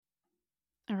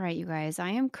All right, you guys, I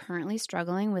am currently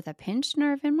struggling with a pinched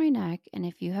nerve in my neck, and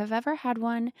if you have ever had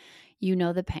one, you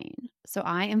know the pain. So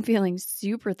I am feeling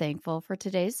super thankful for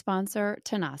today's sponsor,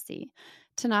 Kacey.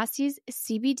 Kacey's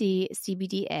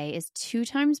CBD/CBDA is 2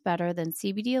 times better than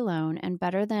CBD alone and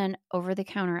better than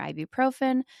over-the-counter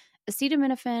ibuprofen,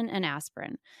 acetaminophen, and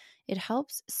aspirin. It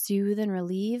helps soothe and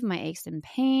relieve my aches and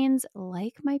pains,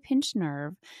 like my pinched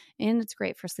nerve, and it's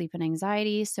great for sleep and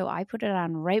anxiety, so I put it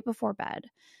on right before bed.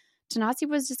 Kacey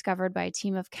was discovered by a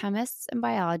team of chemists and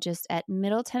biologists at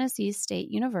Middle Tennessee State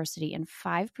University, and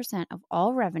 5% of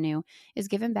all revenue is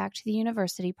given back to the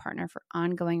university partner for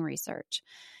ongoing research.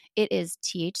 It is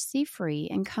THC-free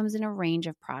and comes in a range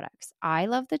of products. I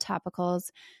love the topicals,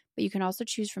 but you can also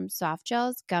choose from soft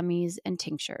gels, gummies, and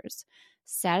tinctures.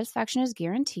 Satisfaction is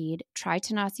guaranteed. Try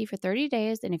Kacey for 30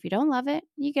 days, and if you don't love it,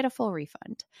 you get a full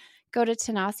refund. Go to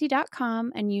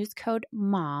Kacey.com and use code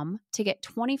MOM to get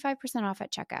 25% off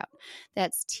at checkout.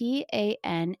 That's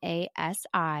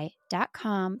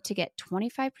TANASI.com to get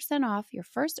 25% off your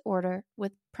first order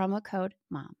with promo code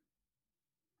MOM.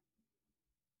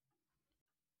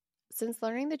 Since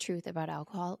learning the truth about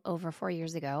alcohol over 4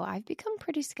 years ago, I've become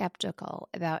pretty skeptical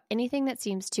about anything that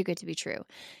seems too good to be true.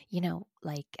 You know,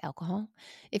 like alcohol.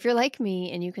 If you're like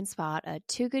me and you can spot a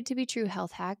too good to be true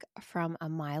health hack from a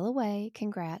mile away,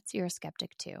 congrats, you're a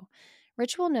skeptic too.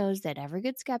 Ritual knows that every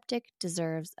good skeptic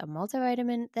deserves a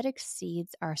multivitamin that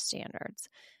exceeds our standards.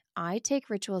 I take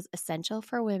Ritual's Essential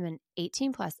for Women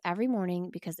 18 Plus every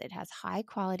morning because it has high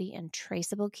quality and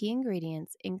traceable key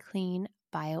ingredients in clean,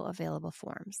 bioavailable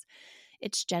forms.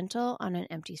 It's gentle on an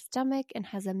empty stomach and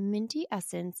has a minty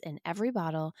essence in every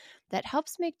bottle that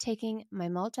helps make taking my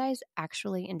multis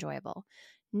actually enjoyable.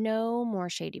 No more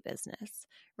shady business.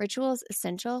 Ritual's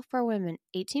Essential for Women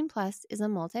 18 Plus is a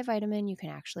multivitamin you can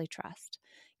actually trust.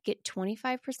 Get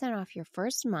 25% off your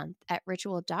first month at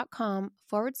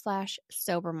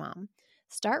ritual.com/sobermom.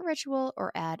 Start Ritual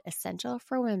or add Essential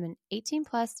for Women 18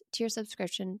 Plus to your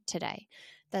subscription today.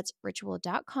 That's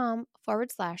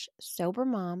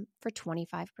ritual.com/sobermom for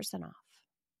 25% off.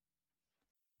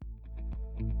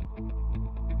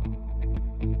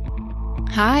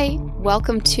 Hi,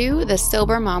 welcome to the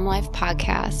Sober Mom Life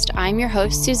podcast. I'm your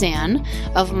host, Suzanne,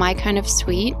 of My Kind of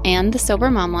Sweet and the Sober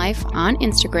Mom Life on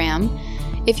Instagram.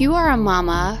 If you are a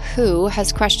mama who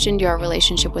has questioned your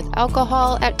relationship with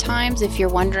alcohol at times, if you're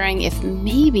wondering if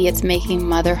maybe it's making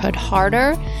motherhood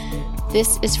harder,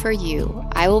 this is for you.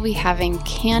 I will be having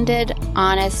candid,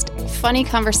 honest, funny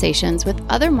conversations with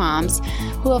other moms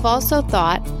who have also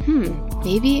thought,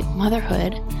 maybe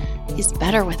motherhood is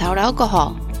better without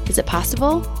alcohol. Is it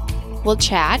possible? We'll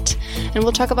chat and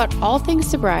we'll talk about all things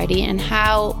sobriety and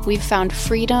how we've found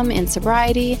freedom in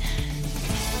sobriety.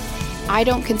 I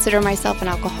don't consider myself an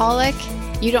alcoholic.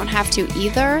 You don't have to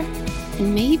either.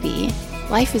 And maybe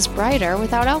life is brighter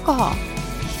without alcohol.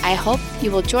 I hope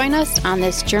you will join us on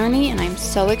this journey, and I'm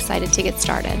so excited to get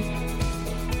started.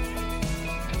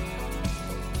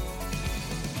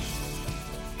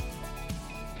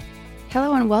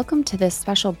 Hello and welcome to this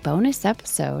special bonus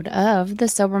episode of the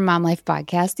Sober Mom Life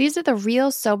podcast. These are the real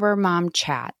sober mom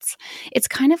chats. It's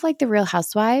kind of like the Real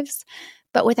Housewives,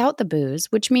 but without the booze,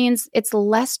 which means it's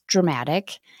less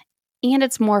dramatic and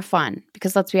it's more fun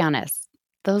because let's be honest,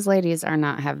 those ladies are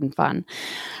not having fun.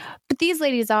 But these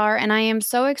ladies are, and I am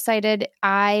so excited.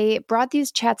 I brought these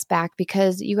chats back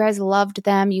because you guys loved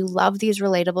them. You love these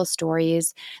relatable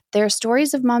stories. They're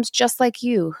stories of moms just like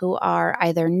you who are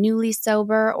either newly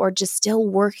sober or just still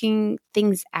working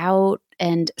things out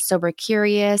and sober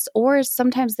curious, or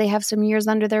sometimes they have some years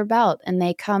under their belt and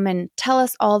they come and tell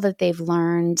us all that they've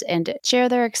learned and share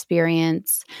their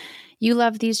experience. You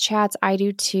love these chats. I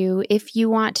do too. If you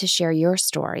want to share your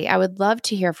story, I would love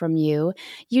to hear from you.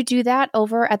 You do that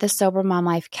over at the Sober Mom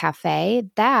Life Cafe.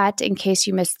 That, in case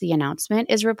you missed the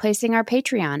announcement, is replacing our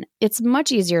Patreon. It's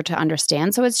much easier to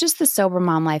understand. So it's just the Sober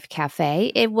Mom Life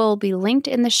Cafe. It will be linked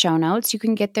in the show notes. You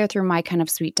can get there through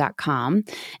mykindofsweet.com.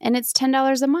 And it's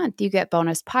 $10 a month. You get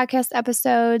bonus podcast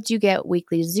episodes. You get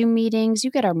weekly Zoom meetings.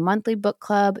 You get our monthly book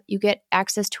club. You get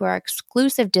access to our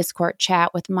exclusive Discord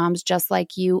chat with moms just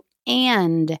like you.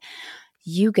 And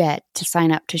you get to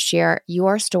sign up to share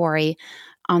your story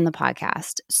on the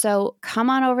podcast. So come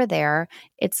on over there.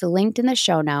 It's linked in the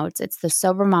show notes. It's the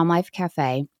Sober Mom Life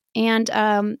Cafe. And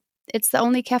it's the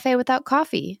only cafe without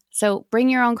coffee. So bring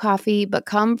your own coffee, but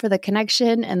come for the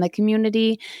connection and the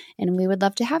community. And we would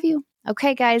love to have you.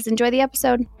 Okay, guys, enjoy the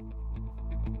episode.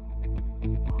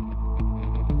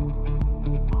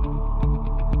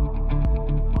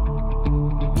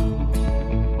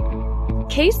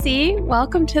 Kacey,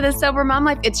 welcome to the Sober Mom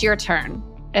Life. It's your turn.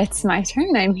 It's my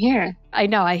turn. I'm here. I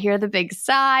know. I hear the big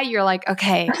sigh. You're like,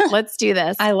 okay, let's do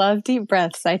this. I love deep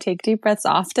breaths. I take deep breaths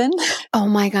often. Oh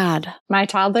my God. My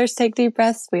toddlers take deep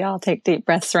breaths. We all take deep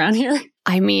breaths around here.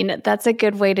 I mean, that's a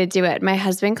good way to do it. My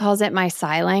husband calls it my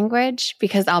sigh language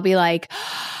because I'll be like,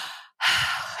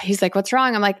 he's like, what's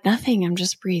wrong? I'm like, nothing. I'm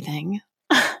just breathing.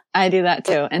 I do that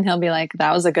too. And he'll be like,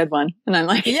 that was a good one. And I'm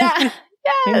like, yeah,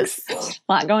 yes.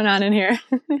 A lot going on in here.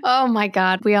 Oh my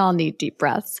God. We all need deep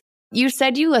breaths. You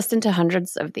said you listened to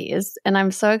hundreds of these, and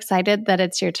I'm so excited that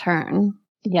it's your turn.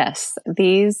 Yes.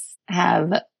 These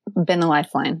have been a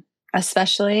lifeline,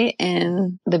 especially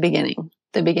in the beginning.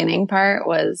 The beginning part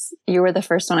was you were the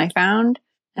first one I found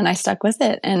and I stuck with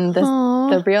it. And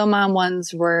the real mom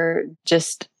ones were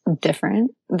just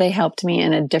different. They helped me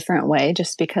in a different way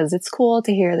just because it's cool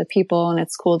to hear the people and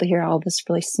it's cool to hear all this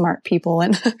really smart people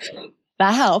and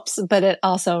that helps. But it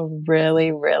also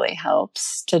really, really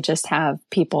helps to just have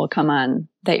people come on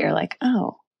that you're like,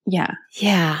 oh, yeah.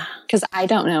 Yeah. Because I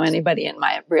don't know anybody in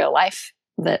my real life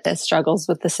that struggles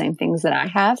with the same things that I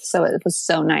have. So it was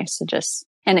so nice to just,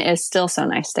 and it is still so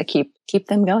nice to keep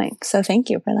them going. So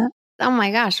thank you for that. Oh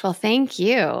my gosh. Well, thank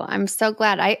you. I'm so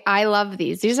glad. I love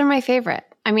these. These are my favorite.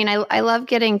 I mean, I love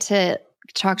getting to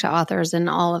talk to authors and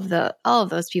all of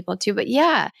those people too. But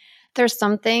yeah, there's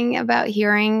something about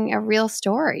hearing a real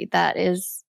story that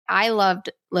is, I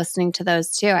loved listening to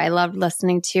those too.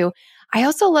 I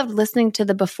also loved listening to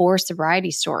the before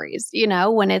sobriety stories, you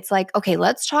know, when it's like, okay,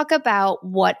 let's talk about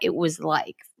what it was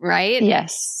like, right?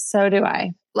 Yes, so do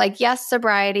I. Like, yes,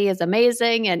 sobriety is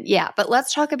amazing. And yeah, but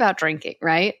let's talk about drinking,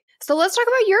 right? So let's talk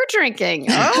about your drinking.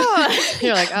 Oh,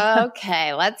 you're like,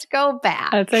 okay, let's go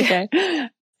back. That's okay.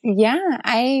 Yeah,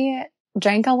 I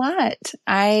drank a lot.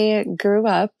 I grew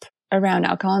up around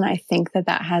alcohol, and I think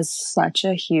that has such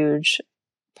a huge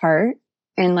part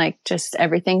in like just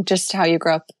everything. Just how you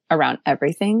grow up around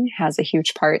everything has a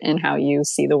huge part in how you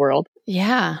see the world.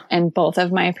 Yeah. And both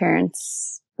of my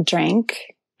parents drank,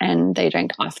 and they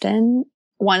drank often.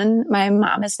 My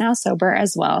mom is now sober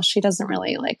as well. She doesn't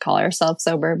really like call herself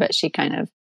sober, but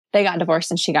they got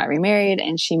divorced and she got remarried,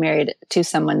 and she married to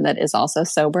someone that is also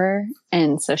sober.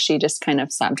 And so she just kind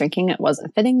of stopped drinking. It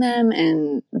wasn't fitting them,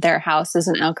 and their house is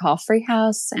an alcohol-free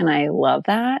house. And I love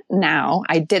that now.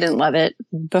 I didn't love it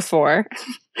before.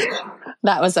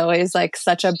 That was always like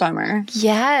such a bummer.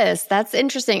 Yes, that's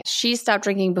interesting. She stopped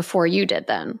drinking before you did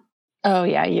then. Oh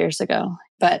yeah, years ago.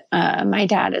 But my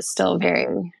dad is still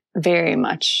very, very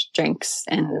much drinks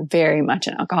and very much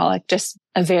an alcoholic, just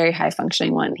a very high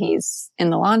functioning one. He's in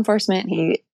the law enforcement.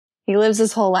 He lives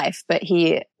his whole life, but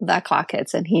that clock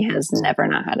hits and he has never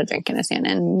not had a drink in his hand.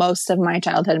 And most of my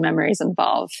childhood memories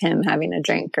involve him having a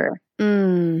drink or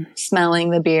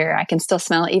smelling the beer. I can still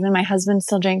smell it. Even my husband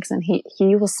still drinks, and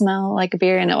he will smell like a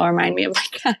beer and it will remind me of my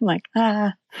dad. I'm like,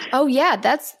 ah. Oh yeah.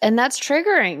 That's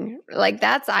triggering. Like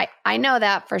I know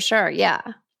that for sure. Yeah.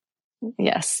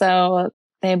 Yes. So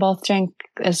they both drank.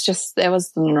 It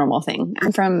was the normal thing.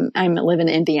 I live in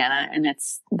Indiana, and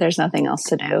there's nothing else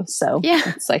to do. So yeah,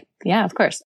 it's like, yeah, of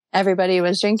course. Everybody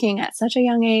was drinking at such a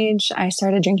young age. I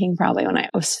started drinking probably when I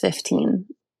was 15,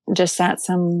 just at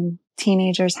some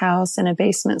teenager's house in a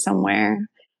basement somewhere.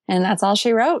 And that's all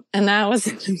she wrote. And that was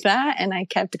that. And I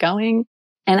kept going.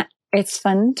 And it's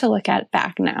fun to look at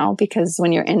back now, because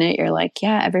when you're in it, you're like,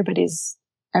 yeah,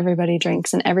 everybody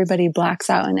drinks and everybody blacks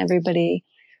out and everybody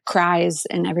cries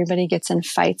and everybody gets in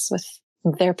fights with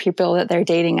their people that they're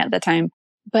dating at the time,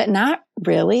 but not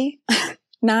really.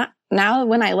 Not now.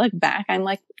 When I look back, I'm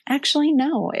like, actually,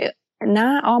 no,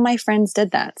 not all my friends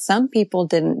did that. Some people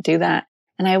didn't do that.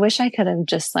 And I wish I could have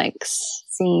just like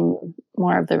seen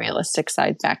more of the realistic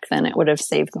side back then. It would have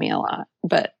saved me a lot,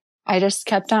 but I just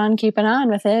kept on keeping on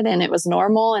with it, and it was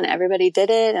normal and everybody did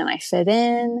it and I fit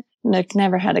in. Nick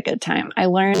never had a good time. I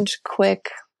learned quick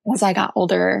as I got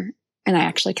older and I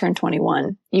actually turned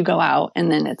 21. You go out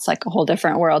and then it's like a whole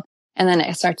different world. And then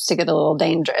it starts to get a little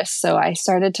dangerous. So I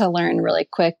started to learn really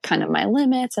quick kind of my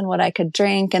limits and what I could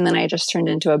drink. And then I just turned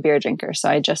into a beer drinker. So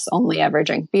I just only ever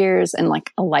drank beers and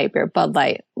like a light beer, Bud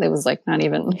Light. It was like not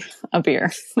even a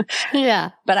beer.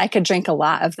 Yeah. But I could drink a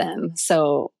lot of them.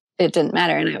 So it didn't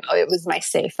matter. And it was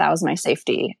that was my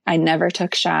safety. I never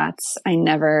took shots.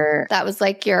 That was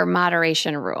like your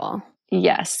moderation rule.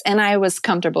 Yes. And I was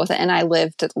comfortable with it. And I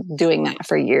lived doing that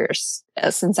for years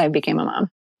since I became a mom,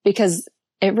 because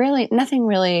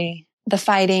the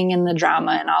fighting and the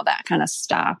drama and all that kind of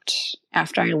stopped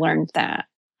after I learned that.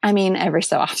 I mean, every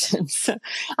so often. So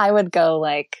I would go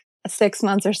like 6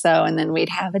 months or so, and then we'd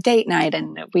have a date night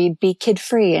and we'd be kid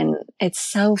free. And it's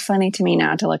so funny to me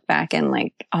now to look back and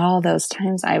like all those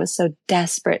times I was so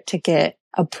desperate to get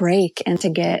a break and to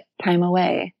get time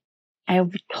away. I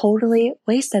totally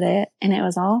wasted it, and it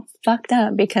was all fucked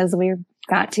up because we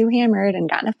got too hammered and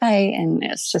got in a fight, and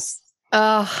it's just,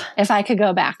 if I could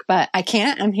go back, but I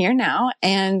can't. I'm here now.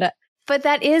 But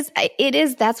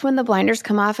that's when the blinders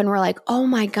come off and we're like, oh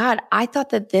my God, I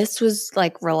thought that this was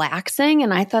like relaxing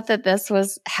and I thought that this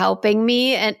was helping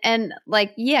me and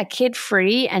like, yeah, kid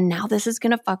free. And now this is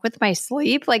going to fuck with my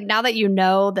sleep. Like now that you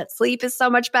know that sleep is so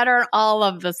much better and all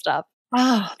of the stuff.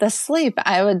 Oh, the sleep.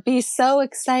 I would be so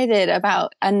excited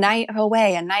about a night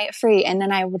away, a night free. And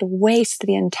then I would waste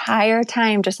the entire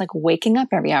time just like waking up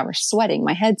every hour, sweating,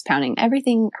 my head's pounding,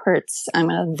 everything hurts. I'm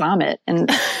going to vomit. And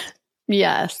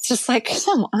yes, it's just like,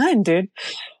 come on, dude.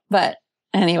 But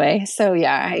anyway, so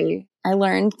yeah, I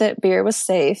learned that beer was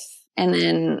safe. And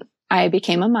then I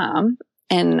became a mom,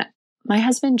 and my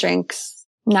husband drinks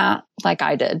not like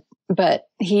I did. But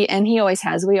he always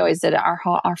has. We always did it.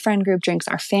 Our friend group drinks,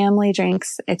 our family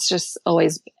drinks. It's just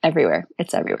always everywhere.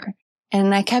 It's everywhere.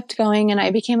 And I kept going, and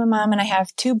I became a mom, and I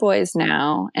have 2 boys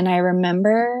now. And I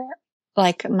remember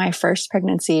like my first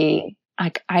pregnancy,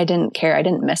 like I didn't care. I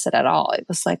didn't miss it at all. It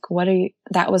was like,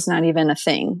 that was not even a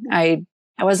thing. I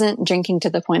wasn't drinking to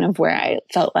the point of where I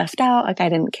felt left out. Like I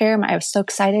didn't care. I was so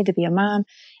excited to be a mom.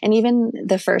 And even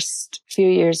the first few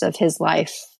years of his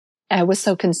life, I was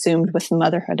so consumed with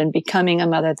motherhood and becoming a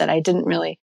mother that I didn't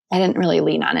really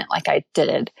lean on it like I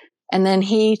did. And then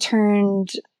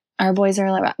our boys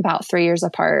are about 3 years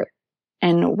apart,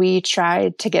 and we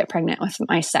tried to get pregnant with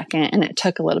my second, and it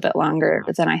took a little bit longer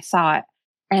than I thought.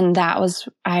 And I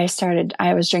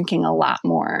was drinking a lot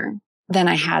more than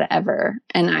I had ever.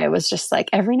 And I was just like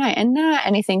every night, and not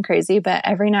anything crazy, but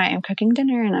every night I'm cooking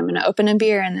dinner and I'm going to open a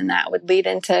beer. And then that would lead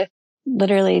into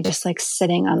literally just like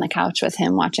sitting on the couch with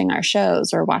him, watching our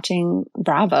shows or watching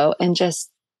Bravo, and just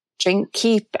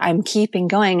I'm keeping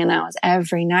going. And that was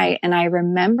every night. And I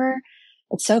remember,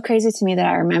 it's so crazy to me that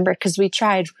I remember, because we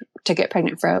tried to get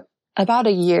pregnant for about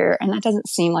a year, and that doesn't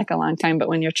seem like a long time, but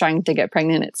when you're trying to get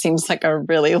pregnant, it seems like a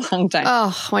really long time.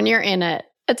 Oh, when you're in it,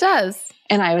 it does.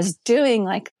 And I was doing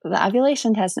like the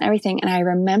ovulation test and everything. And I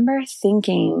remember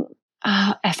thinking,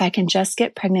 if I can just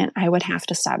get pregnant, I would have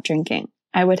to stop drinking.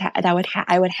 I would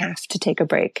have to take a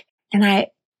break. And I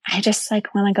just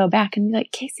like want to go back and be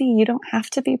like, Kacey, you don't have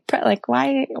to be like,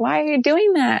 why are you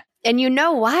doing that? And you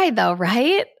know why though,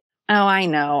 right? Oh, I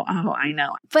know.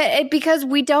 But because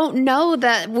we don't know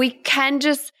that we can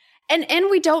just, and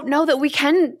we don't know that we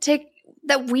can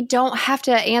that we don't have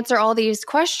to answer all these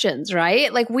questions,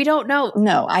 right? Like we don't know.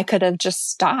 No, I could have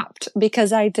just stopped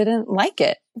because I didn't like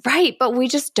it. Right. But we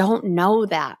just don't know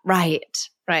that. Right.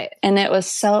 And it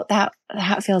was that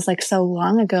feels like so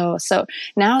long ago. So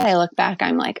now that I look back,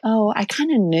 I'm like, oh, I kind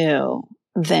of knew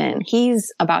then.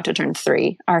 He's about to turn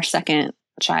 3, our second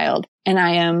child. And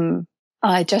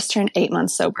I just turned 8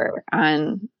 months sober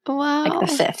on like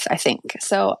the 5th, I think.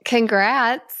 So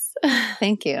congrats.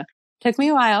 Thank you. Took me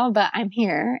a while, but I'm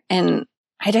here. And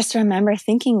I just remember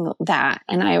thinking that.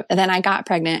 And then I got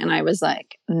pregnant, and I was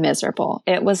like miserable.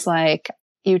 It was like,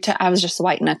 I was just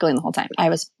white knuckling the whole time. I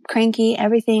was cranky,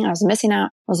 everything. I was missing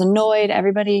out. I was annoyed.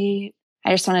 Everybody.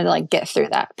 I just wanted to like get through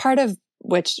that part of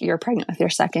which you're pregnant with your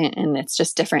second, and it's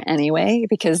just different anyway,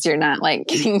 because you're not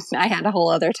like I had a whole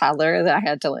other toddler that I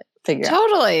had to like figure out.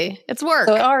 Totally. It's work.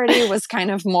 So it already was kind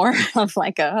of more of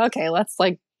like okay, let's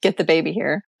like get the baby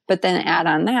here. But then add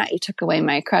on that, you took away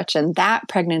my crutch, and that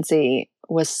pregnancy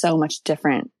was so much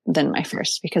different than my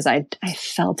first, because I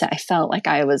felt it. I felt like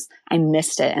I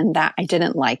missed it, and that I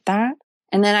didn't like that.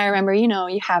 And then I remember,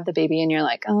 you have the baby and you're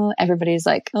like, oh, everybody's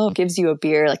like, oh, gives you a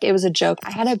beer. Like it was a joke.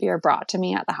 I had a beer brought to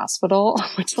me at the hospital,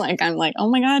 which like, I'm like, oh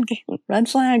my God, red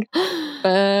flag.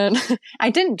 But I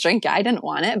didn't drink it. I didn't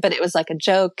want it, but it was like a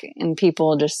joke, and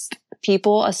people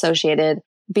associated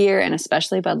beer, and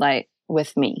especially Bud Light,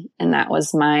 with me. And that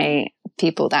was my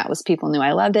people. People knew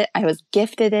I loved it. I was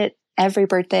gifted it every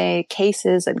birthday,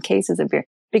 cases and cases of beer,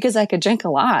 because I could drink a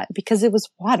lot, because it was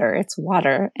water. It's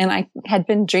water. And I had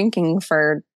been drinking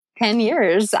for 10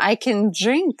 years. I can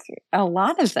drink a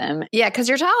lot of them. Yeah, because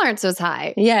your tolerance was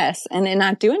high. Yes. And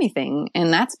not do anything.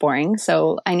 And that's boring.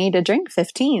 So I need to drink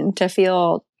 15 to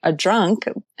feel a drunk.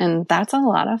 And that's a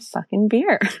lot of fucking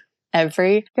beer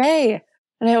every day.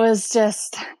 And it was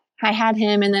just, I had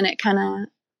him, and then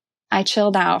I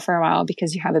chilled out for a while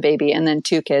because you have a baby and then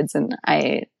 2 kids, and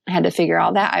I had to figure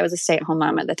all that. I was a stay-at-home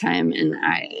mom at the time, and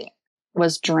I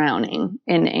was drowning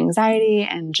in anxiety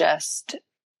and just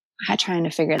trying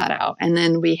to figure that out. And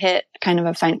then we hit kind of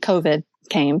COVID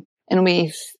came, and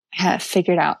we have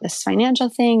figured out this financial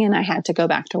thing, and I had to go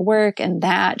back to work, and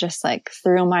that just like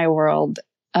threw my world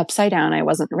upside down. I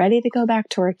wasn't ready to go back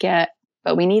to work yet.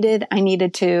 but I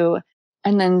needed to.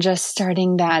 And then just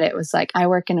starting that, it was like, I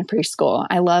work in a preschool.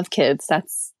 I love kids.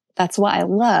 That's what I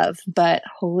love, but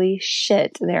holy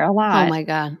shit, they're a lot. Oh my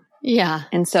God. Yeah.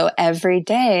 And so every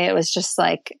day it was just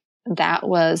like, that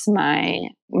was my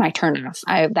turnoff.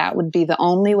 That would be the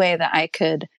only way that I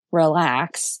could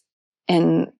relax.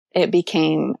 And it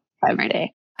became every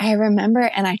day. I remember,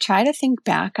 and I try to think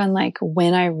back on like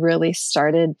when I really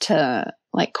started to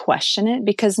like question it,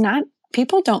 because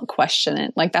people don't question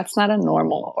it. Like that's not a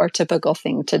normal or typical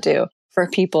thing to do for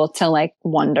people to like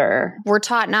wonder. We're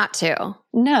taught not to.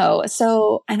 No.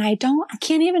 So, and I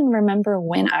can't even remember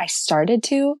when I started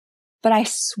to, but I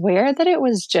swear that it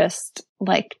was just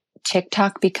like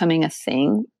TikTok becoming a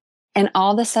thing. And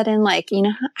all of a sudden, like,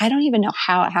 I don't even know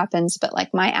how it happens, but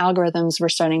like my algorithms were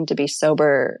starting to be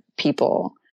sober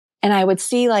people. And I would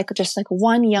see like just like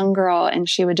one young girl, and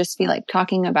she would just be like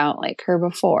talking about like her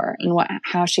before and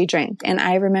how she drank. And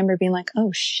I remember being like,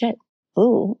 oh shit.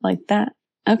 Ooh, like that.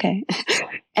 Okay.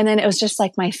 And then it was just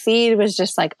like my feed was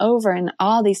just like over and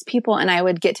all these people, and I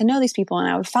would get to know these people and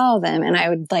I would follow them, and I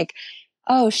would like,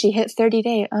 oh, she hit 30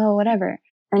 days. Oh, whatever.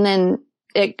 And then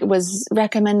it was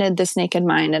recommended This Naked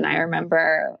Mind. And I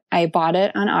remember I bought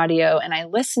it on audio and I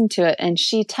listened to it, and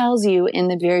she tells you in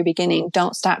the very beginning,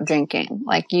 don't stop drinking.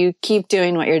 Like you keep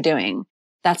doing what you're doing.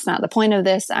 That's not the point of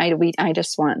this. I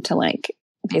just want to like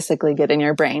basically get in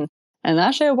your brain. And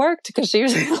that shit worked because she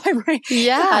was in my brain.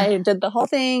 Yeah. I did the whole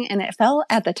thing, and it felt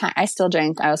at the time, I still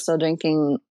drank. I was still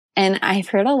drinking. And I've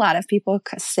heard a lot of people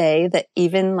say that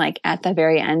even like at the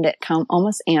very end, it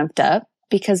almost amped up,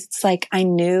 because it's like, I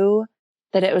knew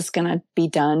that it was going to be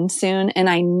done soon. And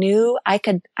I knew I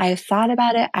thought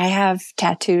about it. I have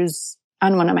tattoos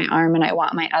on one of my arm and I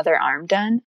want my other arm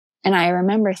done. And I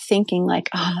remember thinking like,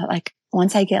 oh, like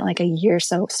once I get like a year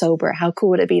so sober, how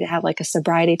cool would it be to have like a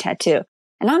sobriety tattoo?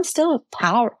 And I'm still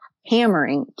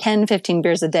hammering 10, 15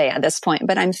 beers a day at this point.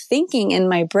 But I'm thinking in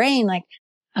my brain, like,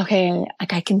 okay,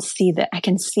 like I can see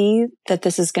that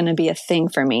this is going to be a thing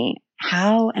for me.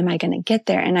 How am I going to get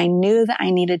there? And I knew that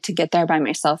I needed to get there by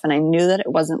myself. And I knew that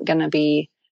it wasn't going to be,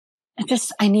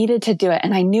 I needed to do it.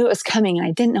 And I knew it was coming, and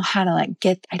I didn't know how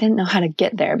to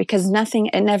get there, because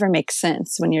it never makes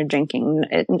sense when you're drinking.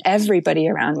 Everybody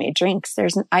around me drinks.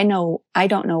 I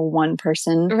don't know one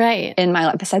person right in my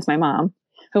life besides my mom,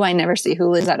 who I never see,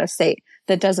 who lives out of state,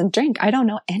 that doesn't drink. I don't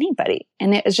know anybody.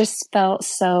 And it just felt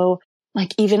so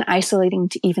like even isolating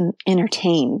to even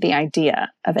entertain the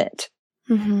idea of it.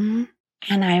 Mm-hmm.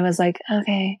 And I was like,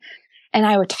 okay. And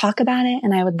I would talk about it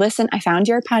and I would listen. I found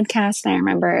your podcast, and I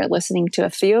remember listening to a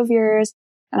few of yours,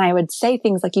 and I would say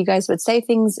things like you guys would say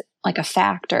things like a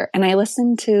fact, and I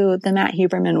listened to the Matt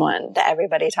Huberman one that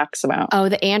everybody talks about. Oh,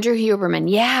 the Andrew Huberman.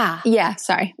 Yeah. Yeah.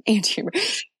 Sorry. Andrew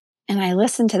Huberman. And I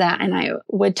listened to that, and I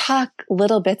would talk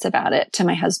little bits about it to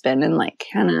my husband, and like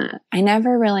I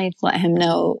never really let him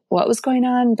know what was going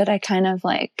on, but I kind of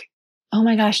like, oh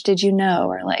my gosh, did you know?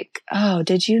 Or like, oh,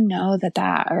 did you know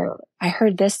that, or I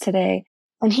heard this today.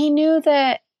 And he knew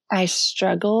that I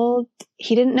struggled.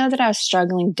 He didn't know that I was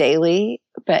struggling daily,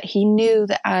 but he knew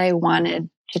that I wanted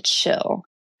to chill.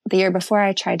 The year before,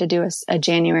 I tried to do a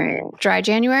January. Dry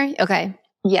January? Okay.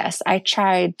 Yes, I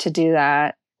tried to do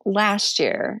that last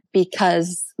year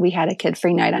because we had a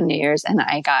kid-free night on New Year's, and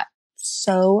I got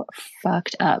so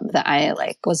fucked up that I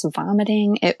like was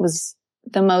vomiting. It was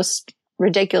the most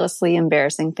ridiculously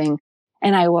embarrassing thing.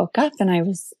 And I woke up and I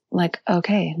was like,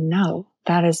 okay, no,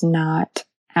 that is not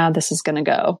how this is going to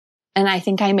go. And I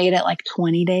think I made it like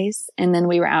 20 days. And then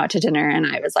we were out to dinner, and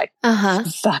I was like,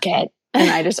 fuck it.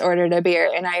 And I just ordered a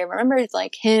beer. And I remember it's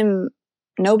like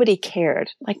nobody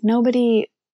cared. Like nobody.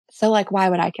 So like, why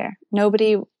would I care?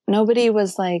 Nobody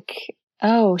was like,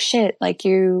 oh shit, like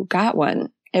you got one.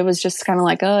 It was just kind of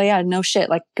like, oh yeah, no shit.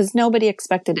 Like, cause nobody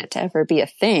expected it to ever be a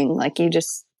thing. Like you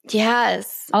just,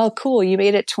 yes. Oh, cool. You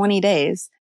made it 20 days.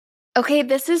 Okay.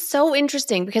 This is so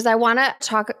interesting, because I want to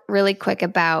talk really quick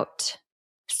about,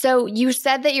 so you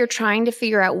said that you're trying to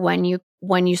figure out when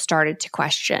you started to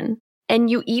question. And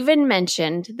you even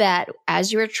mentioned that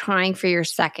as you were trying for your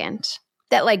second,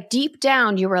 that like deep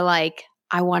down you were like,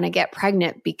 I want to get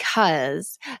pregnant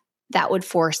because that would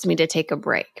force me to take a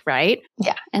break, right?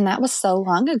 Yeah. And that was so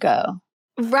long ago.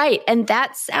 Right. And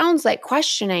that sounds like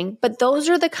questioning, but those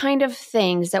are the kind of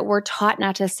things that we're taught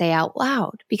not to say out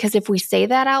loud. Because if we say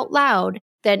that out loud,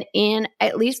 then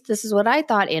at least this is what I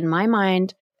thought in my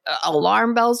mind,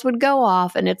 alarm bells would go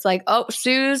off, and it's like, oh,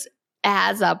 Suze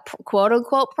has a quote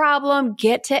unquote problem,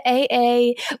 get to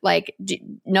AA. Like,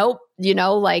 nope,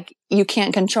 like you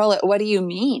can't control it. What do you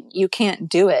mean? You can't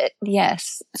do it.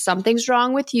 Yes. Something's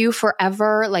wrong with you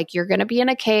forever. Like you're going to be in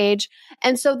a cage.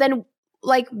 And so then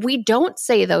like, we don't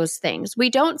say those things. We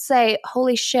don't say,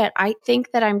 holy shit, I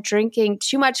think that I'm drinking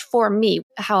too much for me,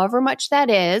 however much that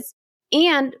is.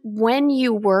 And when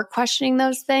you were questioning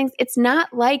those things, it's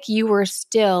not like you were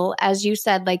still, as you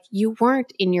said, like you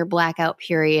weren't in your blackout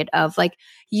period of like,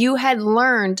 you had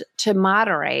learned to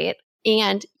moderate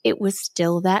and it was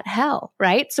still that hell,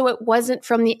 right? So it wasn't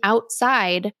from the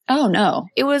outside. Oh, no.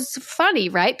 It was funny,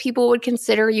 right? People would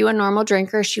consider you a normal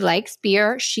drinker. She likes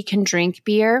beer. She can drink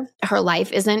beer. Her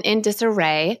life isn't in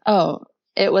disarray. Oh,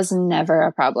 it was never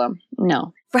a problem.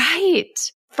 No.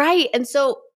 Right. Right. And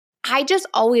so I just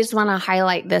always want to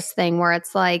highlight this thing where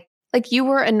it's like you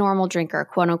were a normal drinker,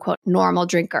 quote unquote, normal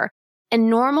drinker.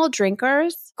 And normal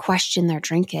drinkers question their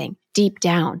drinking deep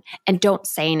down and don't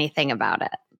say anything about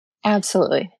it.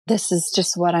 Absolutely. This is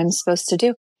just what I'm supposed to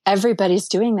do. Everybody's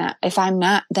doing that. If I'm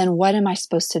not, then what am I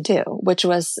supposed to do? Which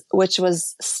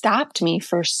was stopped me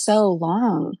for so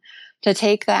long to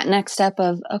take that next step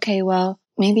of, okay, well,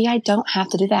 maybe I don't have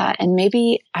to do that. And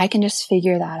maybe I can just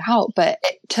figure that out. But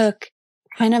it took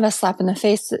kind of a slap in the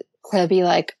face to be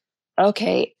like,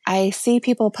 okay, I see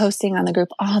people posting on the group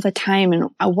all the time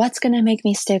and what's going to make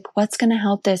me stick? What's going to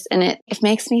help this? And it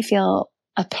makes me feel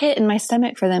a pit in my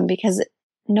stomach for them because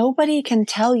nobody can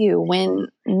tell you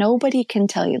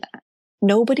that.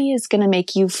 Nobody is going to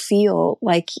make you feel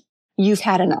like you've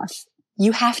had enough.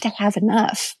 You have to have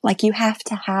enough. Like you have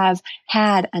to have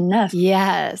had enough.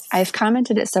 Yes. I've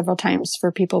commented it several times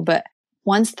for people, but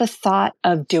once the thought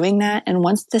of doing that and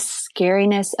once the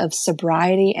scariness of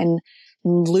sobriety and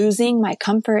losing my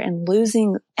comfort and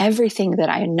losing everything that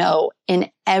I know in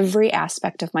every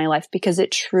aspect of my life, because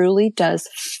it truly does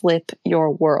flip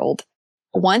your world.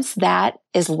 Once that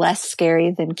is less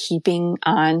scary than keeping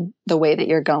on the way that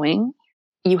you're going,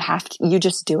 you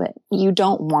just do it. You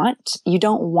don't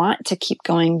want to keep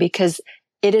going because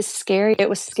it is scary. It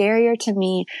was scarier to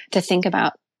me to think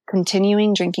about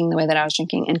continuing drinking the way that I was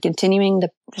drinking and continuing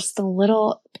just the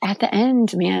little at the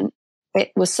end, man.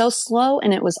 It was so slow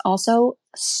and it was also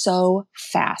so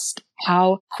fast.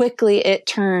 How quickly it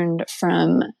turned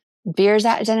from beers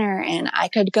at dinner and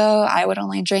I would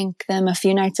only drink them a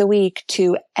few nights a week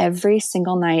to every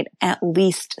single night, at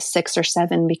least 6 or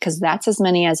 7, because that's as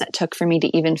many as it took for me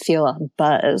to even feel a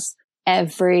buzz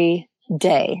every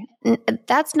day.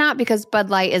 That's not because Bud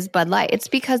Light is Bud Light. It's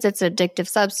because it's an addictive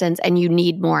substance and you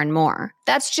need more and more.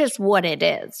 That's just what it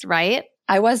is, right?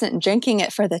 I wasn't drinking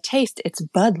it for the taste. It's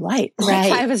Bud Light.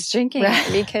 Right. I was drinking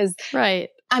it because, right.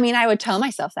 I mean, I would tell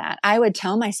myself that.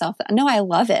 No, I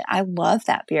love it. I love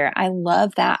that beer. I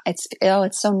love that. It's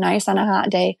so nice on a hot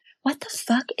day. What the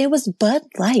fuck? It was Bud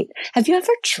Light. Have you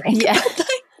ever drank Bud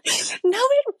Light? No,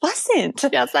 it wasn't.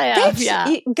 Yes, I have. Bitch, yeah.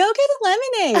 Go get a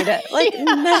lemonade. Like, yeah.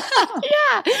 no.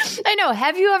 Yeah. I know.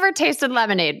 Have you ever tasted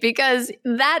lemonade? Because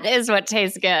that is what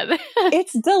tastes good.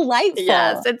 It's delightful.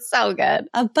 Yes, it's so good.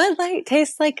 A Bud Light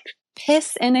tastes like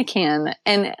piss in a can.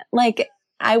 And like,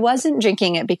 I wasn't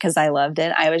drinking it because I loved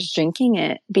it. I was drinking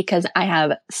it because I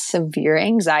have severe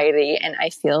anxiety and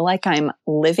I feel like I'm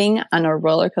living on a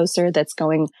roller coaster that's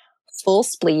going full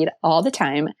speed all the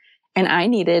time. And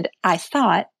I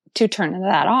thought to turn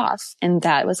that off. And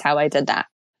that was how I did that,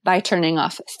 by turning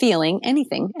off feeling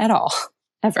anything at all,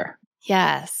 ever.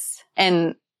 Yes.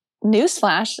 And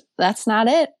newsflash, that's not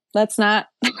it. That's not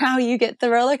how you get the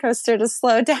roller coaster to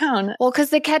slow down. Well,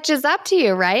 because it catches up to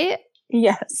you, right?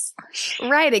 Yes.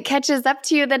 Right. It catches up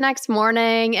to you the next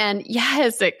morning. And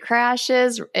yes, it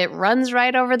crashes. It runs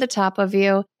right over the top of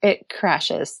you. It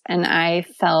crashes. And I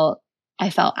felt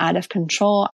out of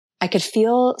control. I could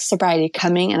feel sobriety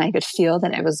coming and I could feel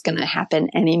that it was going to happen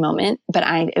any moment. But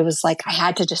it was like, I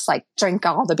had to just like drink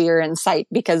all the beer in sight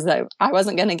because I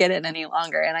wasn't going to get it any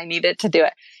longer and I needed to do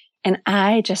it. And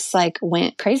I just like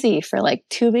went crazy for like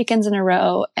 2 weekends in a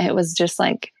row. It was just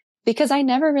like, because I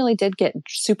never really did get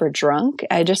super drunk.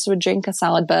 I just would drink a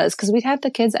solid buzz because we'd have the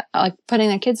kids, like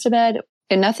putting the kids to bed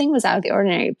and nothing was out of the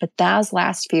ordinary. But those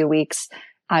last few weeks,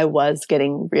 I was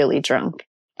getting really drunk.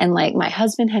 And like my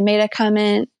husband had made a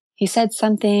comment. He said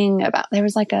something about, there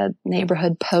was like a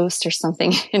neighborhood post or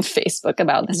something in Facebook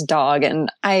about this dog.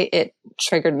 And it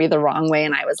triggered me the wrong way.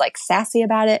 And I was like sassy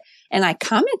about it. And I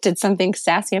commented something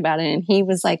sassy about it. And he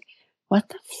was like, what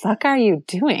the fuck are you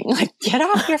doing? Like, get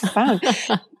off your phone.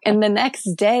 And the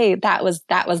next day, that was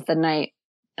the night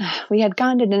we had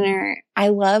gone to dinner. I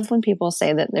love when people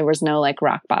say that there was no like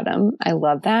rock bottom. I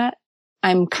love that.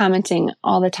 I'm commenting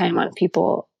all the time on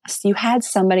people. You had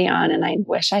somebody on and I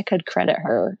wish I could credit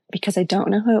her because I don't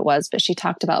know who it was, but she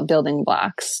talked about building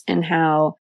blocks and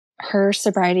how her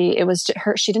sobriety,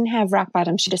 she didn't have rock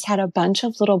bottom. She just had a bunch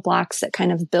of little blocks that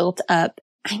kind of built up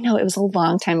I know it was a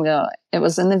long time ago. It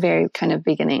was in the very kind of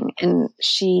beginning. And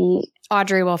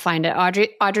Audrey will find it.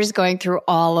 Audrey's going through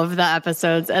all of the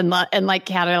episodes and like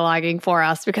cataloging for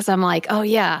us because I'm like, oh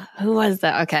yeah, who was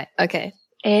that? Okay.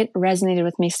 It resonated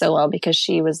with me so well because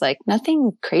she was like,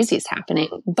 nothing crazy is happening,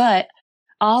 but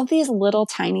all these little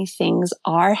tiny things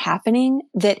are happening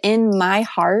that in my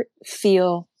heart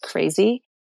feel crazy.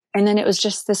 And then it was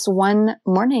just this one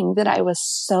morning that I was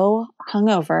so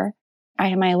hungover.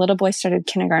 My little boy started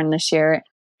kindergarten this year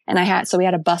and so we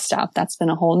had a bus stop. That's been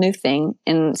a whole new thing.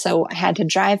 And so I had to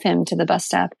drive him to the bus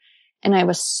stop and I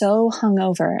was so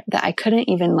hungover that I couldn't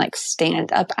even like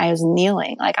stand up. I was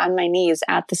kneeling like on my knees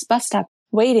at this bus stop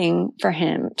waiting for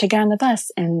him to get on the bus.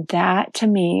 And that to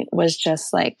me was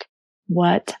just like,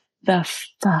 what the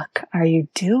fuck are you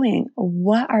doing?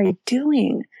 What are you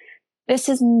doing? This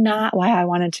is not why I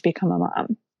wanted to become a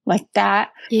mom. Like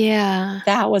that. Yeah.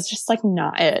 That was just like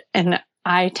not it. And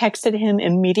I texted him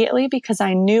immediately because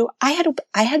I knew I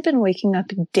had been waking up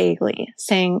daily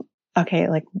saying, okay,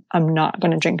 like I'm not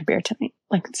going to drink a beer tonight.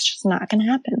 Like it's just not going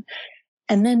to happen.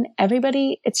 And then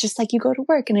it's just like you go to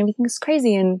work and everything's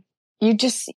crazy and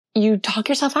you talk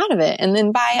yourself out of it. And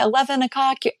then by 11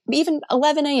 o'clock, even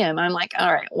 11 a.m., I'm like,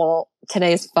 all right, well,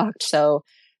 today's fucked. So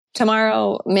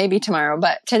maybe tomorrow,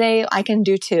 but today I can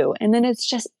do two. And then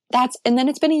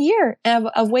it's been a year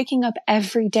of waking up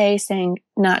every day saying,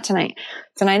 not tonight.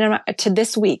 To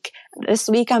this week. This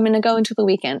week I'm going to go into the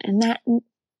weekend. And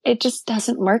it just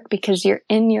doesn't work because you're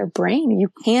in your brain.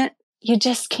 You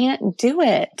just can't do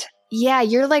it. Yeah,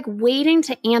 you're like waiting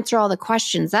to answer all the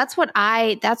questions. That's what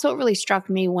really struck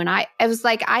me when I was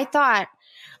like, I thought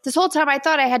this whole time I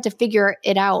thought I had to figure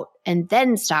it out and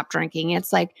then stop drinking.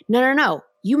 It's like, no.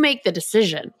 You make the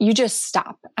decision. You just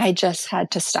stop. I just had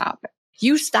to stop.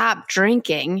 You stop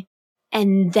drinking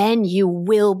and then you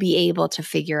will be able to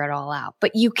figure it all out.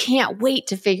 But you can't wait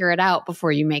to figure it out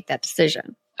before you make that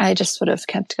decision. I just would have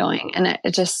kept going. And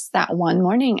it just that one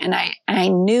morning. And I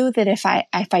knew that if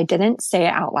I didn't say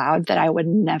it out loud, that I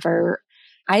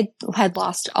had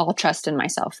lost all trust in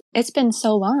myself. It's been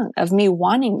so long of me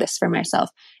wanting this for myself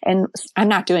and I'm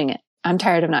not doing it. I'm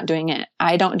tired of not doing it.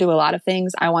 I don't do a lot of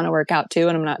things. I want to work out too,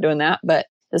 and I'm not doing that. But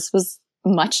this was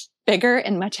much bigger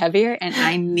and much heavier. And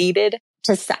I needed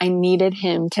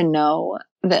him to know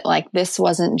that like, this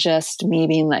wasn't just me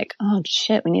being like, oh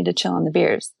shit, we need to chill on the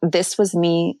beers. This was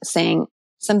me saying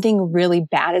something really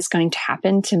bad is going to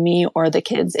happen to me or the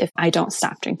kids if I don't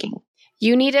stop drinking.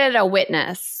 You needed a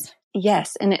witness.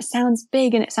 Yes. And it sounds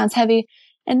big and it sounds heavy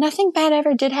and nothing bad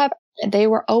ever did happen. They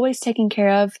were always taken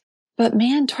care of. But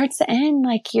man, towards the end,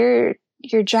 like you're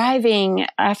driving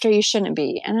after you shouldn't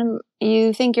be. And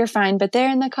you think you're fine, but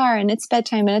they're in the car and it's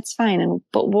bedtime and it's fine.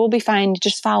 But we'll be fine.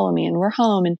 Just follow me. And we're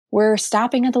home and we're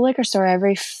stopping at the liquor store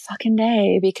every fucking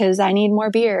day because I need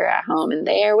more beer at home. And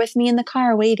they are with me in the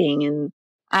car waiting. And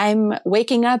I'm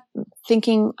waking up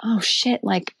thinking, oh shit,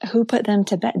 like who put them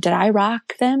to bed? Did I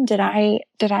rock them? Did I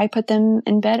put them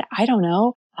in bed? I don't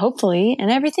know. Hopefully.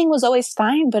 And everything was always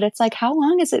fine, but it's like, how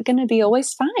long is it going to be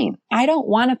always fine? I don't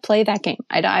want to play that game.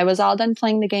 I was all done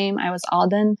playing the game. I was all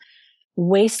done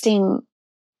wasting.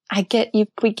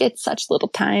 We get such little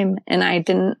time. And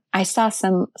I saw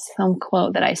some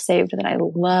quote that I saved that I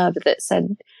loved that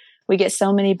said, we get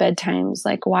so many bedtimes.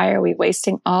 Like, why are we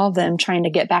wasting all of them trying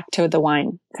to get back to the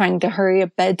wine, trying to hurry a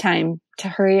bedtime to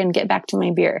hurry and get back to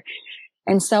my beer?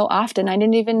 And so often I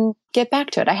didn't even get back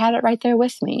to it. I had it right there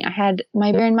with me. I had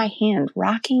my beer in my hand,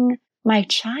 rocking my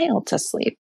child to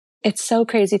sleep. It's so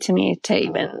crazy to me to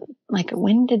even like,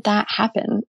 when did that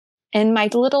happen? And my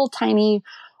little tiny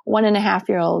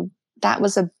 1.5-year-old, that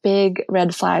was a big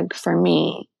red flag for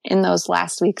me in those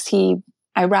last weeks.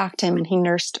 I rocked him and he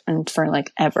nursed him for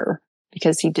like ever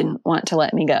because he didn't want to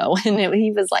let me go. And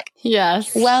he was like,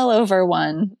 yes, well over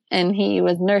 1 and he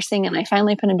was nursing and I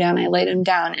finally put him down. I laid him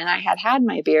down and I had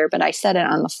my beer, but I set it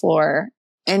on the floor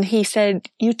and he said,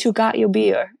 you two got your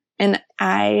beer. And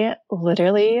I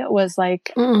literally was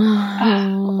like,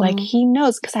 like he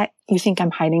knows because you think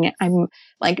I'm hiding it. I'm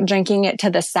like drinking it to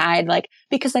the side, like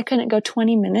because I couldn't go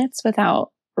 20 minutes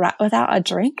without a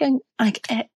drink and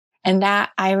like it. And that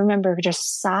I remember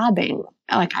just sobbing.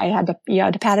 Like you had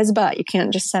to pat his butt. You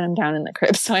can't just set him down in the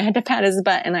crib. So I had to pat his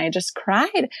butt and I just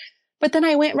cried. But then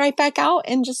I went right back out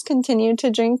and just continued to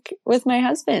drink with my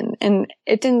husband and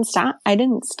it didn't stop. I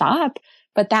didn't stop,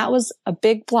 but that was a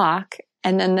big block.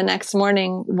 And then the next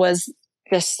morning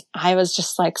I was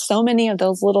just like so many of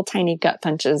those little tiny gut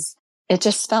punches. I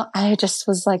just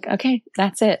was like, okay,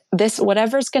 that's it.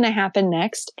 Whatever's going to happen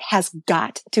next has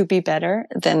got to be better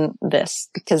than this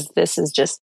because this is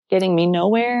just getting me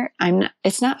nowhere.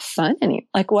 It's not fun anymore.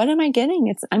 Like, what am I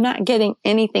getting? I'm not getting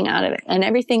anything out of it. And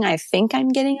everything I think I'm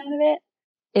getting out of it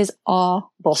is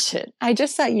all bullshit. I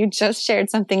just thought you just shared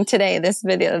something today. This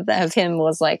video of him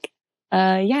was like,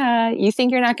 yeah, you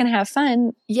think you're not going to have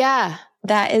fun. Yeah.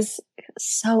 That is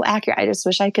so accurate. I just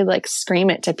wish I could like scream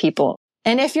it to people.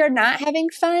 And if you're not having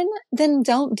fun, then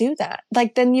don't do that.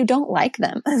 Like, then you don't like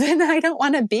them. Then I don't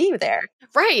want to be there.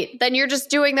 Right. Then you're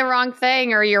just doing the wrong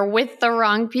thing or you're with the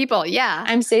wrong people. Yeah.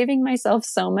 I'm saving myself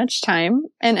so much time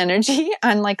and energy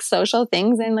on like social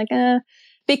things and like,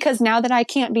 because now that I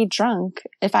can't be drunk,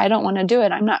 if I don't want to do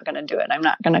it, I'm not going to do it. I'm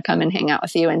not going to come and hang out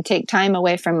with you and take time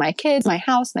away from my kids, my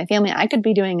house, my family. I could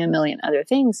be doing a million other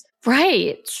things.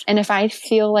 Right. And if I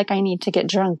feel like I need to get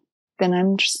drunk, then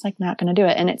I'm just like not going to do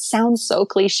it. And it sounds so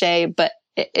cliche, but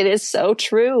it is so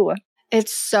true.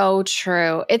 It's so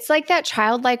true. It's like that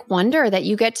childlike wonder that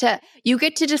you get to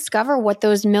discover what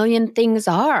those million things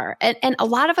are. And a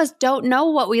lot of us don't know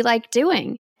what we like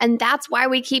doing. And that's why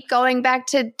we keep going back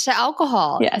to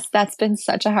alcohol. Yes, that's been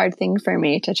such a hard thing for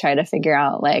me to try to figure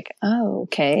out like, oh,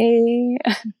 okay.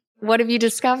 What have you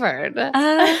discovered?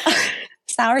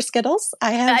 Sour Skittles.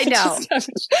 I know.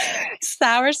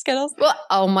 Sour Skittles. Well,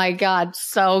 oh my God.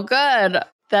 So good.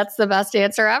 That's the best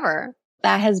answer ever.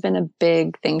 That has been a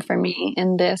big thing for me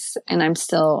in this. And I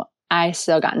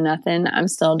still got nothing.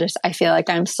 I feel like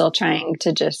I'm still trying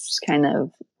to just kind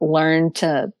of learn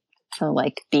to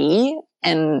like be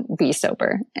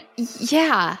sober.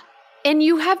 Yeah. And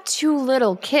you have 2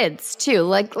 little kids too.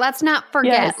 Like, let's not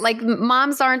forget, yes. Like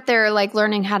moms aren't there like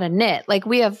learning how to knit. Like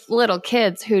we have little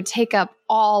kids who take up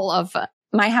all of it.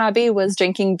 My hobby was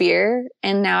drinking beer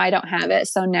and now I don't have it.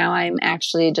 So now I'm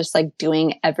actually just like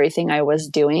doing everything I was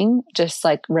doing, just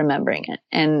like remembering it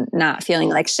and not feeling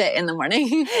like shit in the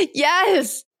morning.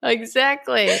 Yes,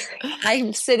 exactly.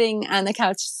 I'm sitting on the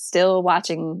couch still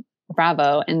watching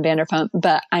Bravo and Vanderpump,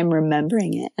 but I'm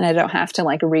remembering it and I don't have to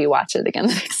like rewatch it again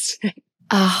the next day.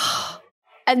 Oh.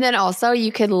 And then also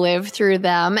you could live through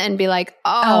them and be like,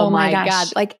 oh my God.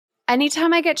 Like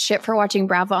anytime I get shit for watching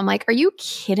Bravo, I'm like, are you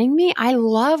kidding me? I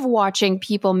love watching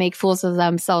people make fools of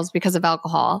themselves because of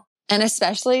alcohol. And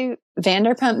especially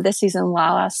Vanderpump this season,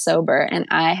 Lala's sober, and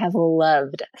I have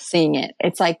loved seeing it.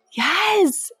 It's like,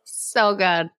 yes, so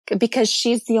good. Because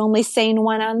she's the only sane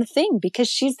one on the thing, because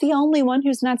she's the only one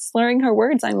who's not slurring her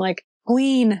words. I'm like,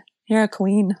 queen, you're a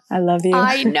queen. I love you.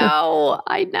 I know.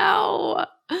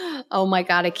 Oh my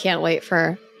God, I can't wait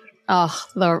for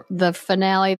the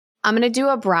finale. I'm going to do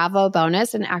a Bravo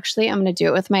bonus, and actually I'm going to do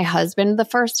it with my husband the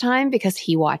first time because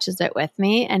he watches it with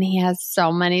me and he has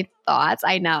so many thoughts.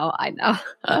 I know.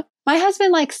 My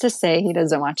husband likes to say he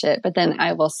doesn't watch it, but then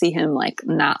I will see him like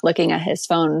not looking at his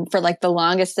phone for like the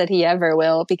longest that he ever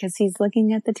will because he's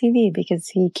looking at the TV because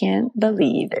he can't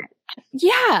believe it.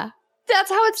 Yeah.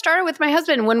 That's how it started with my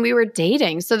husband when we were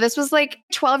dating. So this was like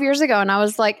 12 years ago. And I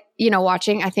was like,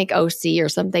 watching, I think OC or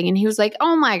something. And he was like,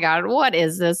 oh my God, what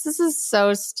is this? This is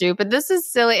so stupid. This is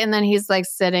silly. And then he's like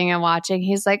sitting and watching.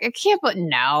 He's like, I can't, but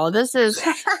no, this is,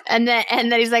 and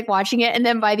then he's like watching it. And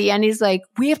then by the end, he's like,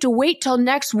 we have to wait till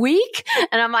next week.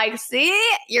 And I'm like, see,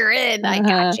 you're in. I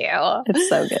got you. It's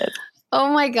so good.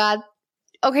 Oh my God.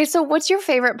 Okay. So what's your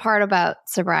favorite part about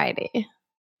sobriety?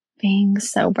 Being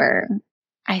sober.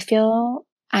 I feel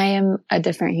I am a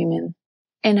different human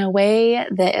in a way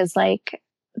that is like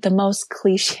the most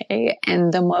cliche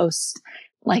and the most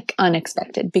like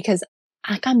unexpected because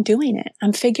like I'm doing it.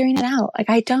 I'm figuring it out. Like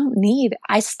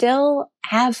I still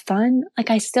have fun. Like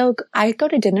I go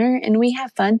to dinner and we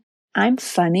have fun. I'm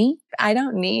funny. I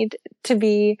don't need to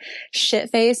be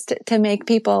shit-faced to make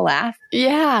people laugh.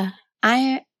 Yeah.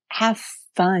 I have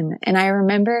fun. And I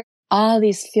remember all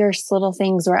these fierce little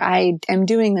things where I am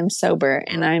doing them sober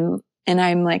and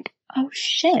I'm like, oh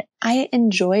shit, I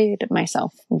enjoyed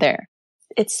myself there.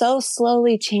 It so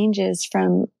slowly changes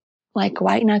from like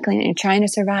white knuckling and you're trying to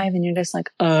survive and you're just like,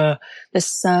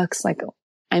 this sucks. Like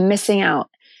I'm missing out.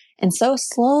 And so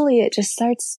slowly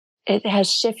it has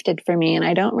shifted for me and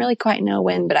I don't really quite know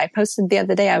when, but I posted the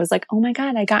other day, I was like, oh my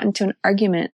God, I got into an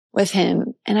argument with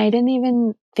him and I didn't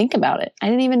even think about it.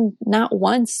 Not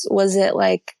once was it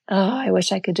like, oh, I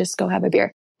wish I could just go have a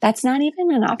beer. That's not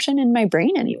even an option in my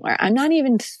brain anymore. I'm not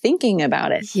even thinking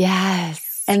about it.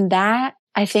 Yes. And that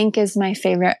I think is my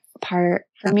favorite part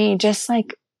for me. Just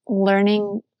like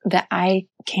learning that I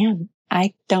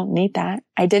don't need that.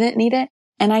 I didn't need it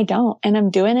and I don't, and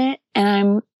I'm doing it and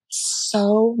I'm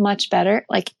so much better.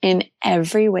 Like in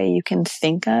every way you can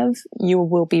think of, you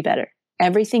will be better.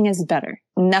 Everything is better.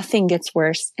 Nothing gets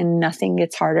worse and nothing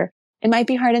gets harder. It might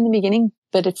be hard in the beginning,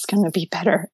 but it's going to be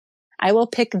better. I will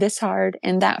pick this hard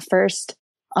and that first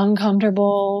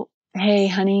uncomfortable, hey,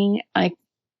 honey, like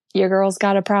your girl's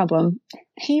got a problem.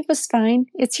 He was fine.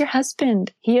 It's your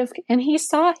husband. He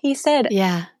said,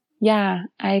 yeah,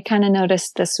 I kind of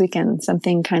noticed this weekend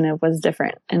something kind of was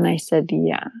different. And I said,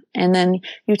 yeah. And then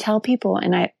you tell people,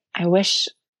 and I wish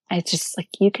I just like,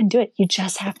 you can do it. You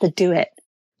just have to do it.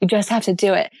 You just have to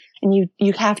do it. And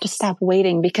you have to stop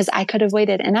waiting, because I could have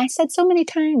waited. And I said so many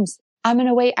times, I'm going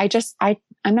to wait.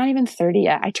 I'm not even 30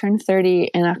 yet. I turned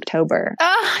 30 in October.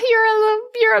 Oh,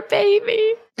 you're a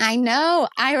baby. I know.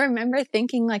 I remember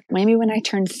thinking like, maybe when I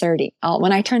turn 30,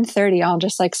 I'll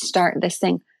just like start this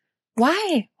thing.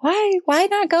 Why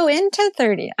not go into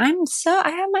 30? I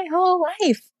have my whole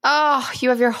life. Oh, you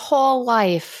have your whole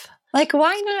life. Like,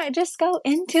 why not just go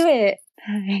into it?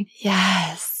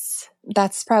 Yes.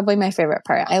 That's probably my favorite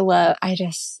part.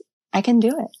 I can do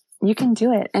it. You can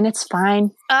do it. And it's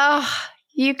fine. Oh,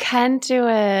 you can do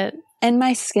it. And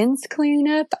my skin's clearing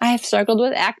up. I've struggled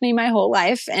with acne my whole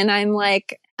life. And I'm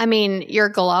like, I mean, you're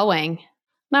glowing.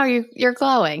 No, you're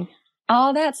glowing.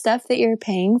 All that stuff that you're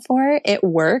paying for, it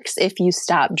works if you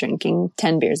stop drinking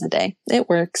 10 beers a day. It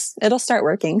works. It'll start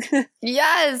working.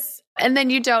 Yes. And then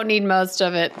you don't need most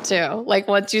of it too. Like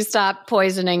once you stop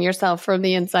poisoning yourself from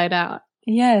the inside out.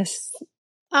 Yes.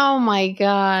 Oh my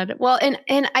God. Well,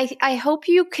 and I hope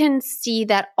you can see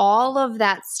that all of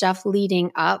that stuff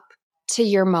leading up to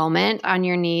your moment on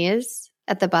your knees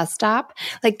at the bus stop,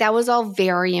 like that was all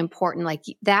very important. Like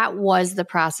that was the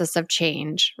process of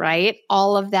change, right?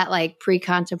 All of that like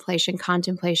pre-contemplation,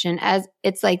 contemplation, as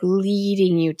it's like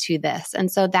leading you to this. And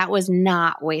so that was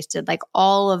not wasted. Like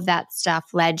all of that stuff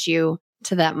led you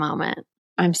to that moment.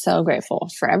 I'm so grateful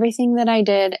for everything that I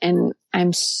did. And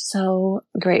I'm so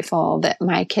grateful that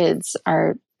my kids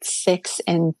are 6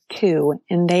 and 2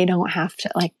 and they don't have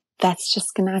to like, that's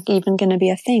just not even going to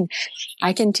be a thing.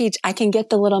 I can get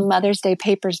the little Mother's Day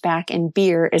papers back, and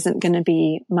beer isn't going to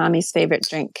be mommy's favorite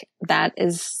drink. That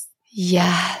is,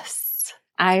 yes.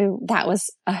 That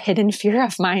was a hidden fear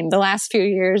of mine the last few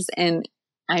years, and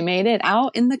I made it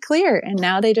out in the clear. And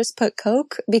now they just put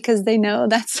Coke because they know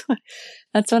that's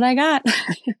what I got.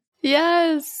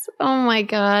 Yes. Oh my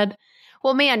God.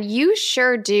 Well, man, you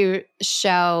sure do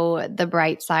show the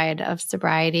bright side of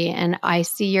sobriety. And I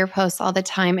see your posts all the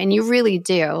time, and you really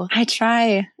do. I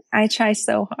try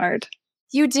so hard.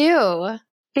 You do.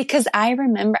 Because I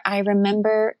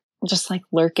remember just like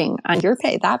lurking on your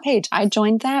page, that page. I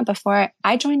joined that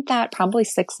probably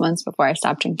 6 months before I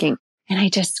stopped drinking. And I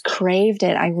just craved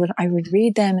it. I would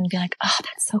read them and be like, oh,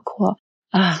 that's so cool.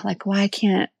 Oh, like, why?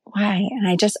 And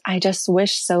I just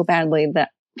wish so badly that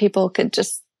people could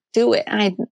just do it.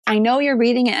 And I know you're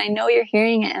reading it. I know you're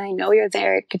hearing it. And I know you're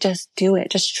there. Could just do it.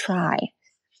 Just try.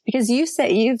 Because you've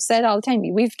said all the time,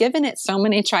 we've given it so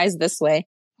many tries this way.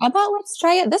 How about let's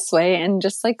try it this way and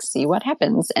just like see what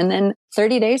happens. And then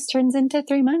 30 days turns into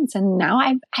 3 months. And now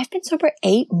I've been sober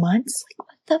 8 months. Like,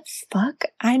 what the fuck?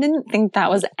 I didn't think that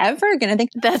was ever going to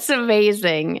think. That's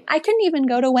amazing. I couldn't even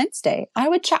go to Wednesday. I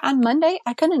would chat on Monday.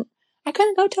 I couldn't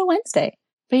go till Wednesday.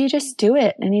 But you just do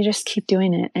it and you just keep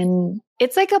doing it. And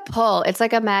it's like a pull. It's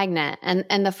like a magnet.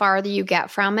 And the farther you get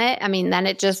from it, I mean, then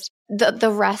it just,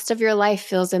 the rest of your life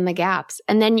fills in the gaps.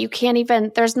 And then you can't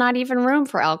even, there's not even room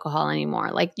for alcohol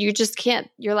anymore. Like you just can't,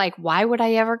 you're like, why would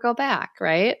I ever go back?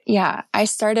 Right? Yeah. I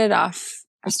started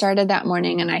that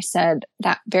morning, and I said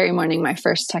that very morning, my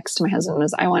first text to my husband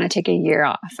was, I want to take a year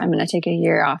off. I'm going to take a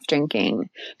year off drinking,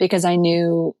 because I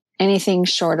knew anything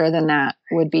shorter than that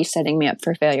would be setting me up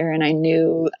for failure. And I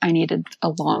knew I needed a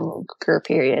longer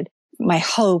period. My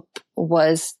hope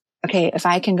was, okay, if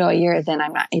I can go a year, then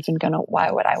I'm not even why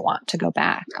would I want to go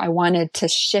back? I wanted to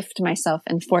shift myself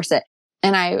and force it.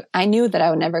 And I knew that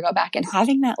I would never go back. And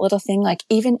having that little thing, like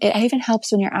it even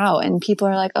helps when you're out and people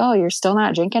are like, oh, you're still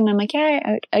not drinking. And I'm like,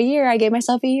 yeah, a year. I gave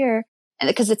myself a year. And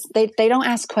because they don't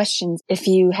ask questions if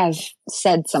you have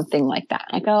said something like that.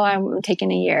 Like, oh, I'm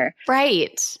taking a year.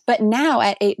 Right. But now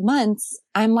at 8 months,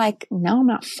 I'm like, no, I'm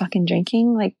not fucking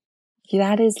drinking. Like,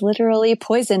 that is literally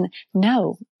poison.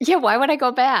 No. Yeah. Why would I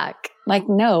go back? Like,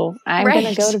 no, I'm Right.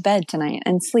 going to go to bed tonight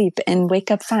and sleep and wake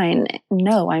up fine.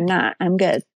 No, I'm not. I'm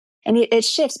good. And it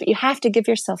shifts, but you have to give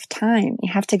yourself time.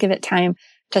 You have to give it time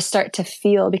to start to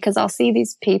feel, because I'll see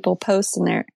these people post and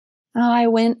they're, oh, I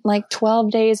went like 12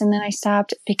 days and then I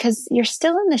stopped, because you're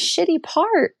still in the shitty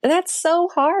part. That's so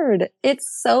hard.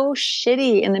 It's so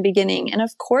shitty in the beginning. And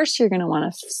of course you're going to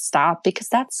want to stop, because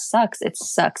that sucks. It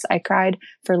sucks. I cried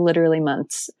for literally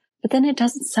months, but then it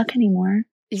doesn't suck anymore.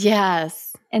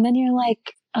 Yes. And then you're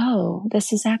like, oh,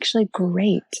 this is actually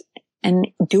great and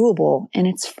doable, and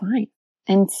it's fine.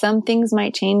 And some things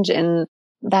might change, and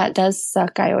that does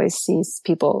suck. I always see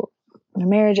people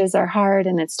marriages are hard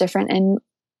and it's different. And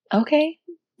okay,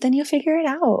 then you figure it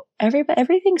out.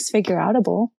 Everything's figure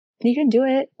outable. You can do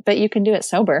it, but you can do it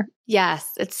sober.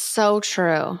 Yes, it's so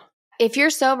true. If you're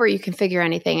sober, you can figure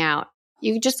anything out.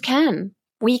 You just can.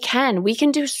 We can. We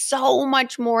can do so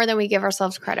much more than we give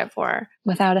ourselves credit for.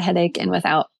 Without a headache and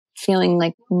without feeling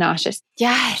like nauseous.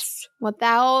 Yes,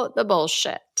 without the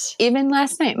bullshit. Even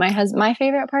last night, my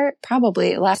favorite part,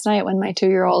 probably last night when my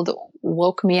 2-year-old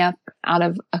woke me up out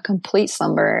of a complete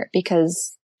slumber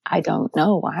because I don't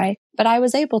know why, but I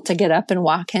was able to get up and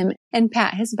walk him and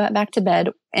pat his butt back to bed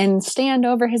and stand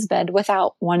over his bed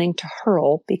without wanting to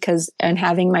hurl and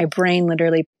having my brain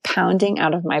literally pounding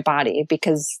out of my body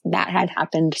because that had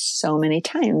happened so many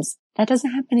times. That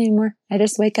doesn't happen anymore. I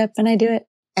just wake up and I do it.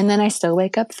 And then I still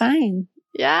wake up fine.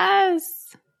 Yes.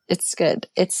 It's good.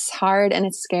 It's hard and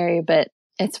it's scary, but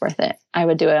it's worth it. I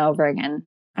would do it over again.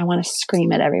 I want to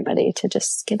scream at everybody to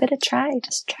just give it a try.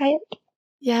 Just try it.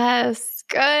 Yes.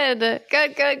 Good.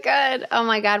 Oh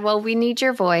my God. Well, we need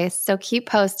your voice. So keep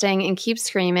posting and keep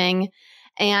screaming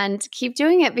and keep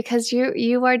doing it because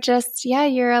you are just,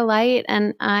 you're a light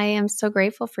and I am so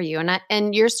grateful for you.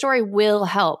 And your story will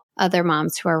help other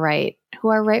moms who are right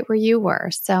where you were.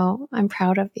 So I'm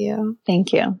proud of you.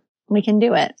 Thank you. We can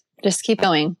do it. Just keep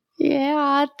going.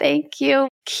 Yeah. Thank you.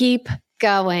 Keep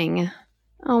going.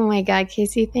 Oh my God,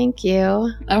 Kacey. Thank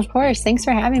you. Of course. Thanks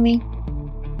for having me.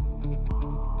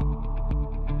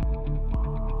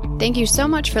 Thank you so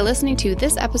much for listening to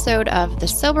this episode of The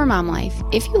Sober Mom Life.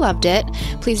 If you loved it,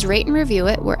 please rate and review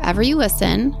it wherever you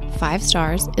listen. 5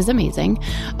 stars is amazing.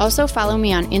 Also, follow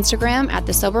me on Instagram at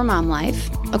The Sober Mom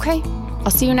Life. Okay, I'll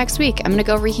see you next week. I'm going to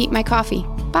go reheat my coffee.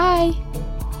 Bye.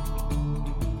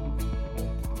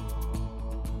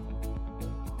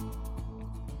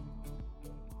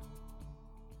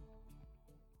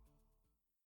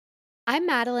 I'm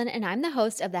Madeline, and I'm the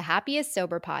host of the Happiest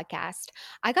Sober podcast.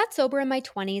 I got sober in my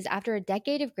 20s after a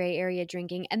decade of gray area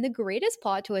drinking, and the greatest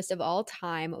plot twist of all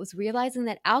time was realizing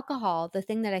that alcohol, the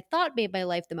thing that I thought made my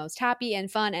life the most happy and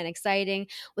fun and exciting,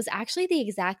 was actually the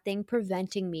exact thing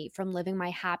preventing me from living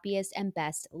my happiest and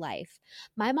best life.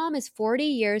 My mom is 40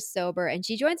 years sober, and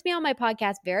she joins me on my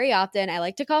podcast very often. I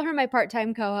like to call her my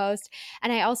part-time co-host,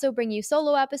 and I also bring you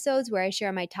solo episodes where I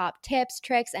share my top tips,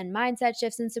 tricks, and mindset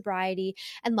shifts in sobriety,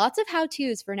 and lots of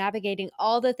how-tos for navigating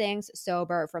all the things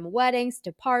sober, from weddings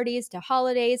to parties to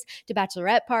holidays to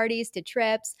bachelorette parties to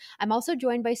trips. I'm also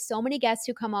joined by so many guests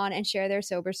who come on and share their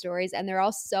sober stories, and they're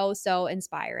all so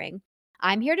inspiring.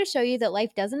 I'm here to show you that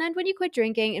life doesn't end when you quit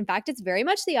drinking. In fact, it's very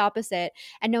much the opposite.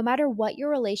 And no matter what your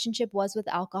relationship was with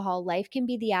alcohol, life can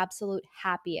be the absolute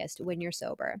happiest when you're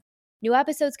sober. New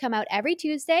episodes come out every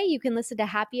Tuesday. You can listen to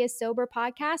Happiest Sober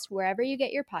podcast wherever you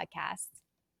get your podcasts.